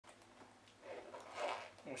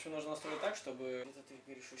общем, нужно настроить так, чтобы... Это ты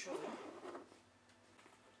говоришь еще, да?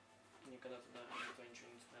 Никогда туда никто ничего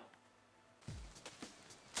не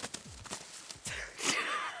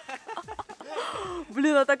ставил.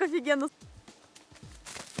 Блин, а так офигенно.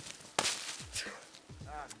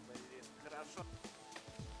 Ах, блин, хорошо.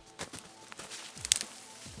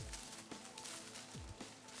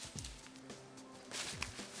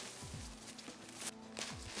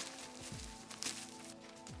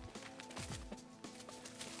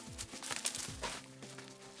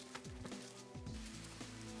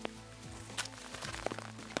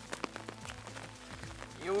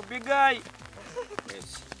 Не убегай!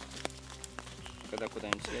 Когда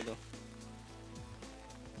куда-нибудь еду.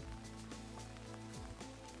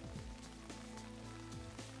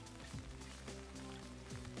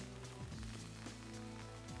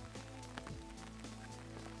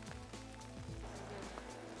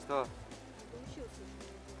 Что?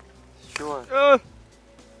 С чего?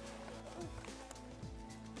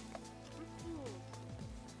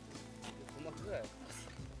 Помогает.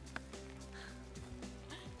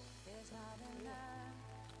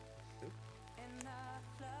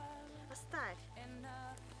 Поставь.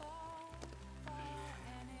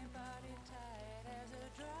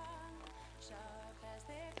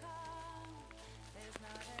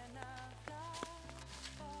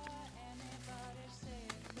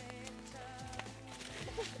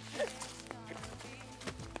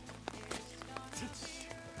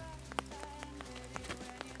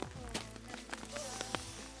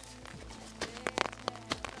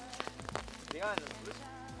 Реально, слышь?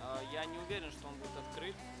 Я не уверен, что он будет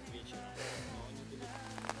открыт вечером, но он недалеко.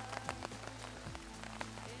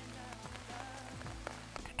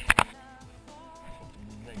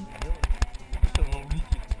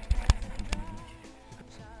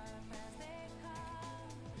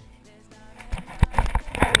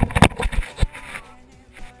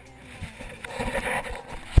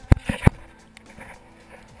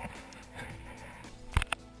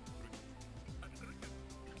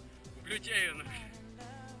 Включай ее нахуй.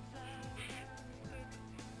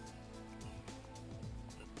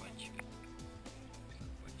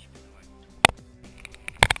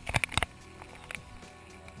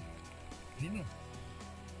 Видно?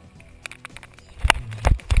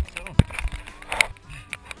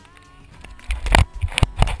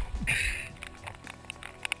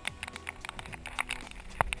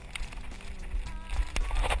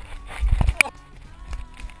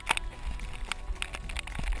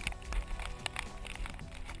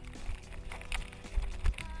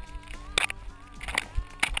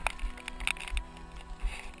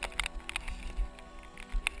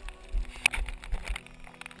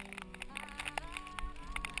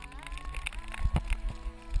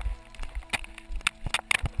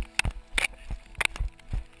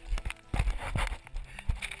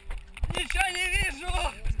 Ничего не вижу!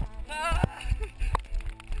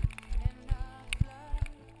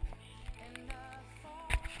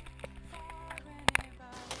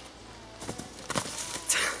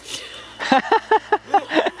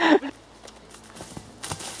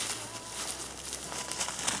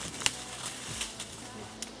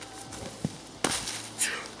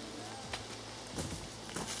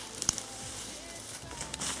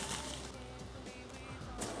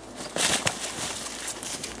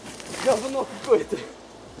 Говно какое-то.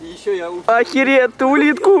 И еще я убил. Охереть, ты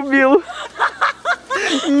улитку убил.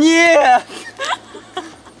 Нет!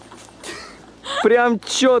 Прям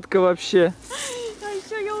четко вообще. А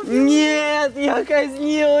еще я убила. Нет, я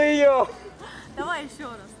казнил ее. Давай еще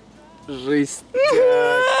раз. Жесть.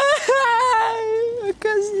 Я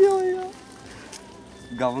казнил ее.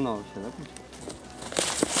 Говно вообще, да?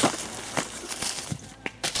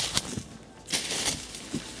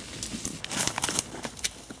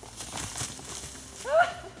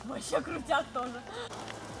 Вообще крутяк тоже.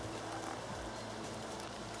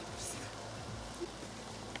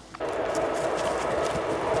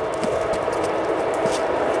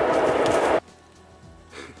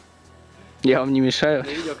 Я вам не мешаю. На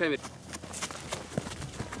видеокамере.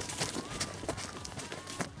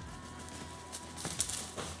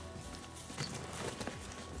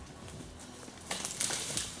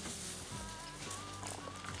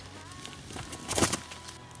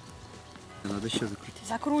 Надо еще закрутить.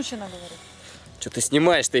 Закручено, говорю. Что ты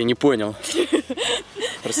снимаешь-то, я не понял.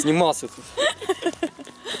 Расснимался тут.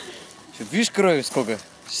 Что, видишь, крови сколько?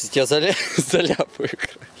 Сейчас тебя заляпаю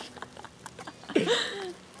кровь.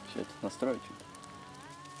 Сейчас тут настрою чуть.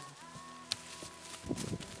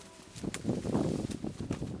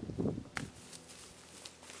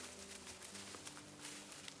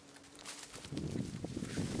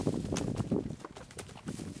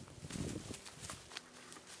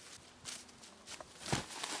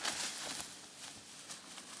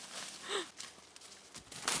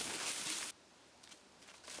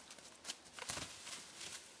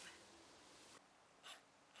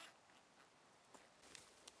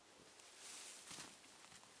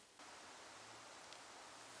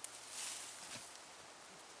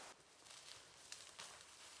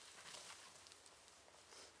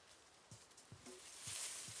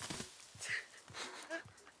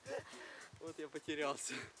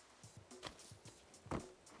 потерялся.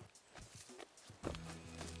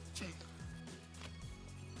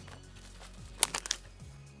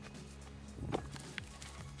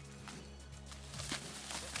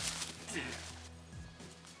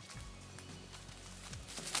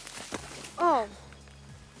 О,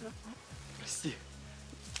 Прости.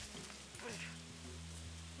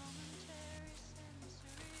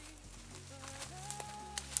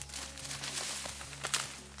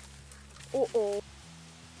 о-о.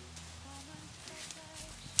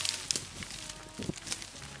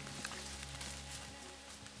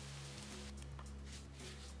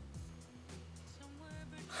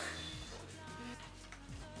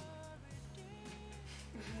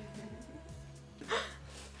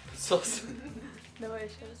 Сос. Давай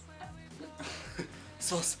еще раз.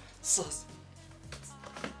 Сос. Сос.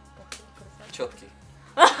 Четкий.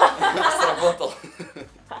 Сработал.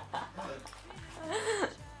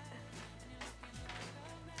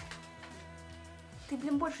 Ты,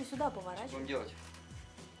 блин, больше сюда поворачивай. Что будем делать?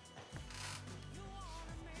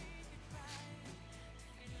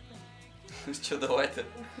 Ну что, давай-то.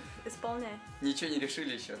 Исполняй. Ничего не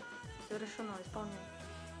решили еще. Все решено, исполняй.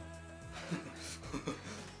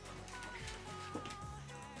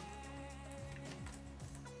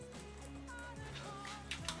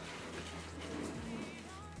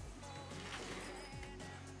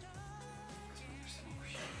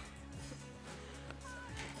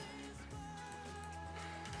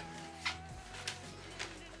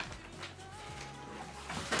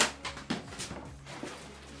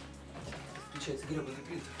 Включается гребаный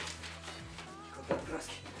принтер. Хватает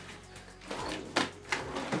краски.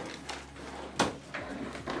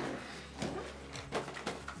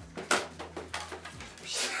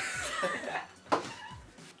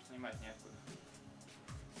 Снимать неоткуда.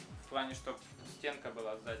 В плане, чтобы стенка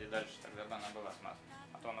была сзади дальше, тогда бы она была смазана.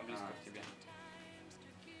 А то она близко к тебе.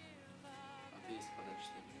 А ты есть подальше,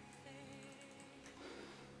 что ли?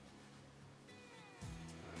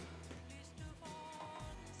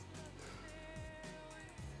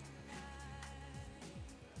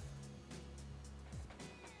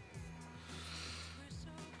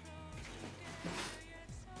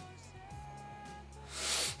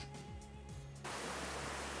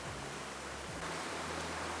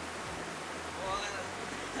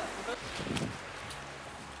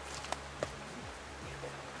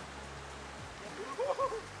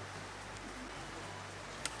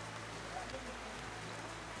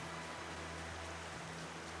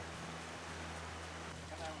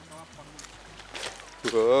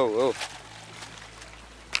 Воу-воу.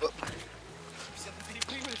 Все тут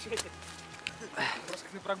перепрыгиваешь эти. Просто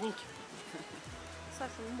как на прогулке.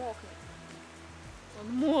 Саша, он мокнет. Он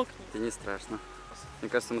мокнет. Это не страшно. Мне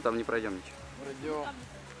кажется, мы там не пройдем ничего. Пройдем.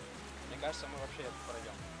 Мне кажется, мы вообще это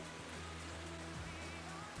пройдем.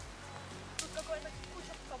 Тут какой-то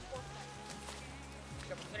куча компоста.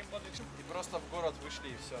 Сейчас посмотрим подвиг. И просто в город вышли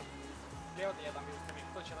и все. Лево я там вижу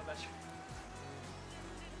скамейку, точно на даче.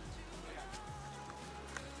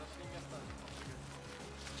 Нашли место.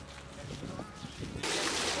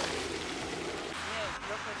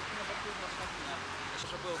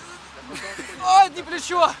 Ой, не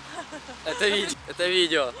плечо! Это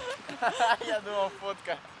видео. Я думал,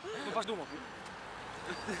 фотка. Ну, подумал.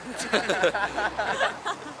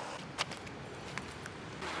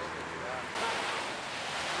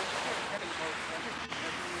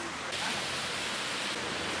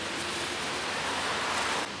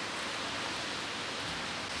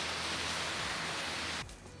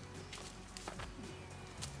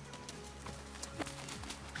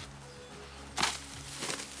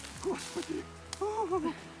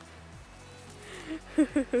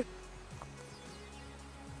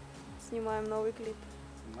 Снимаем новый клип.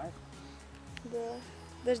 Снимаешь? Да.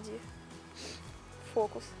 Подожди.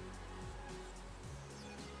 Фокус.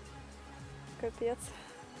 Капец.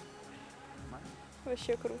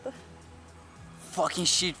 Вообще круто. Fucking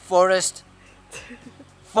shit, Forest.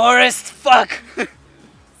 Forest, fuck.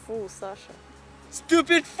 Фу, Саша.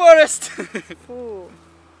 Stupid Forest. Фу.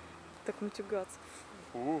 Так матюгаться.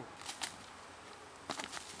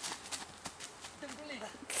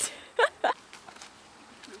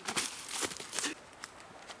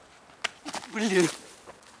 Блин.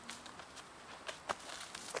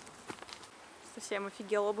 Совсем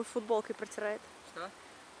офигел, обувь футболкой протирает. Что?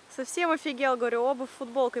 Совсем офигел, говорю, обувь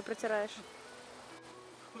футболкой протираешь.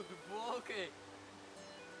 Футболкой?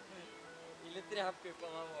 Или тряпкой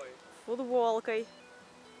половой? Футболкой.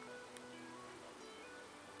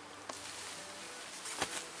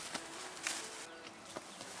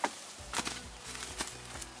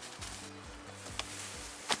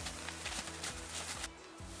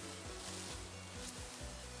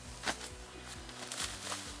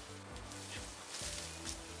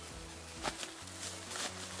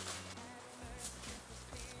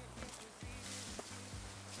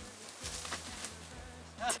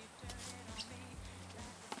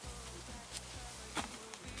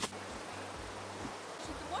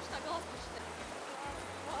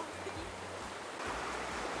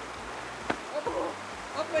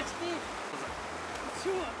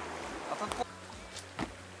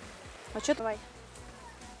 А что давай?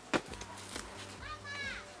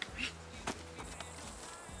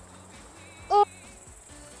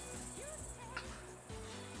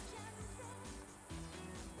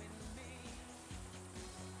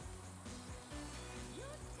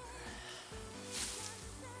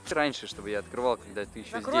 Раньше, чтобы я открывал, когда ты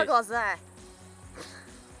еще Закрой здесь. глаза.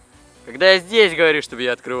 Когда я здесь, говорю, чтобы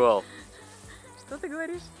я открывал. Что ты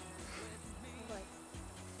говоришь?